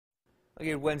A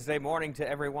good Wednesday morning to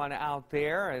everyone out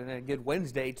there, and a good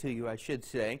Wednesday to you, I should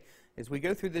say. As we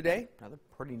go through the day, another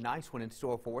pretty nice one in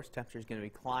store for us. Temperature is going to be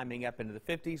climbing up into the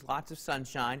 50s. Lots of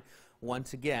sunshine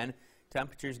once again.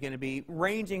 Temperature is going to be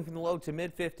ranging from the low to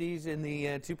mid 50s in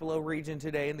the Tupelo region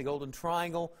today in the Golden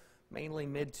Triangle. Mainly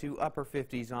mid to upper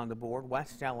 50s on the board.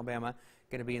 West Alabama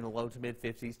going to be in the low to mid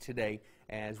 50s today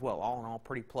as well. All in all,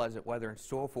 pretty pleasant weather in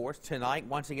store for us tonight.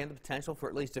 Once again, the potential for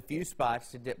at least a few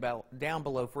spots to dip down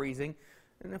below freezing,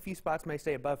 and a few spots may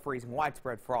stay above freezing.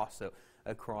 Widespread frost so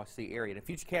across the area. The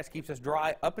Futurecast keeps us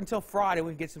dry up until Friday.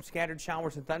 We can get some scattered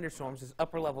showers and thunderstorms. This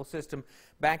upper level system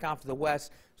back off to the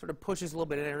west sort of pushes a little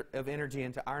bit of energy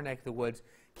into our neck of the woods.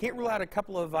 Can't rule out a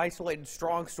couple of isolated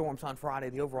strong storms on Friday.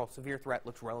 The overall severe threat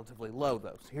looks relatively low,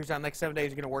 though. So here's how the next 7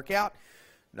 days are going to work out.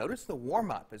 Notice the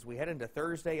warm-up as we head into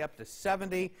Thursday up to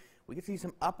 70. We can see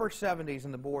some upper 70s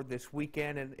on the board this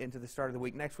weekend and into the start of the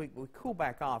week. Next week, we cool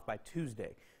back off by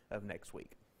Tuesday of next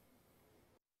week.